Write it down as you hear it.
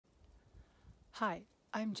Hi,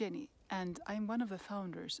 I'm Jenny and I'm one of the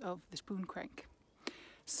founders of the Spoon Crank.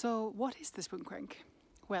 So what is the Spoon Crank?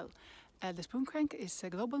 Well, the Spoon Crank is a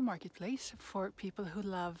global marketplace for people who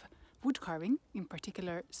love wood carving, in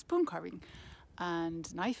particular spoon carving,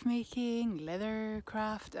 and knife making, leather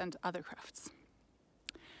craft and other crafts.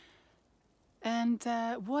 And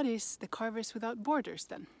what is the Carvers Without Boarders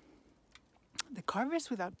then? The Carvers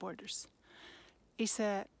Without Boarders is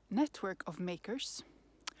a network of makers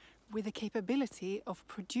with the capability of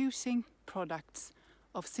producing products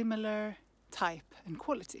of similar type and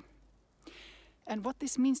quality. And what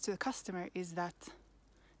this means to the customer is that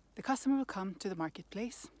the customer will come to the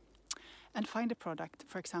marketplace and find a product,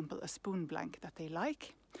 for example, a spoon blank that they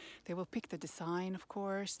like. They will pick the design, of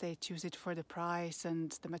course, they choose it for the price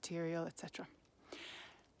and the material, etc.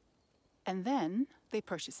 And then they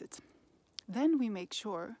purchase it. Then we make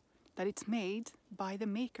sure that it's made by the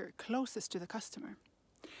maker closest to the customer.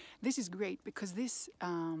 This is great because this,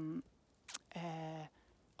 of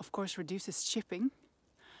course, reduces shipping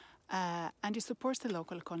and it supports the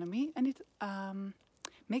local economy, and it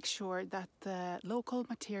makes sure that the local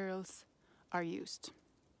materials are used.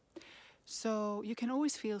 So you can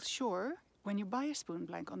always feel sure when you buy a spoon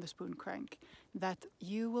blank on the Spoon Crank that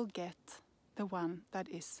you will get the one that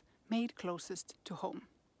is made closest to home.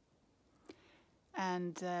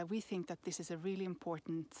 And we think that this is a really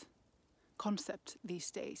important concept these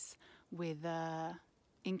days with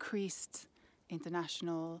increased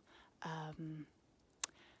international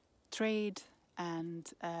trade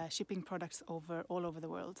and shipping products all over the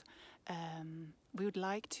world. We would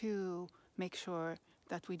like to make sure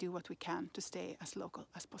that we do what we can to stay as local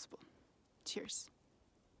as possible. Cheers.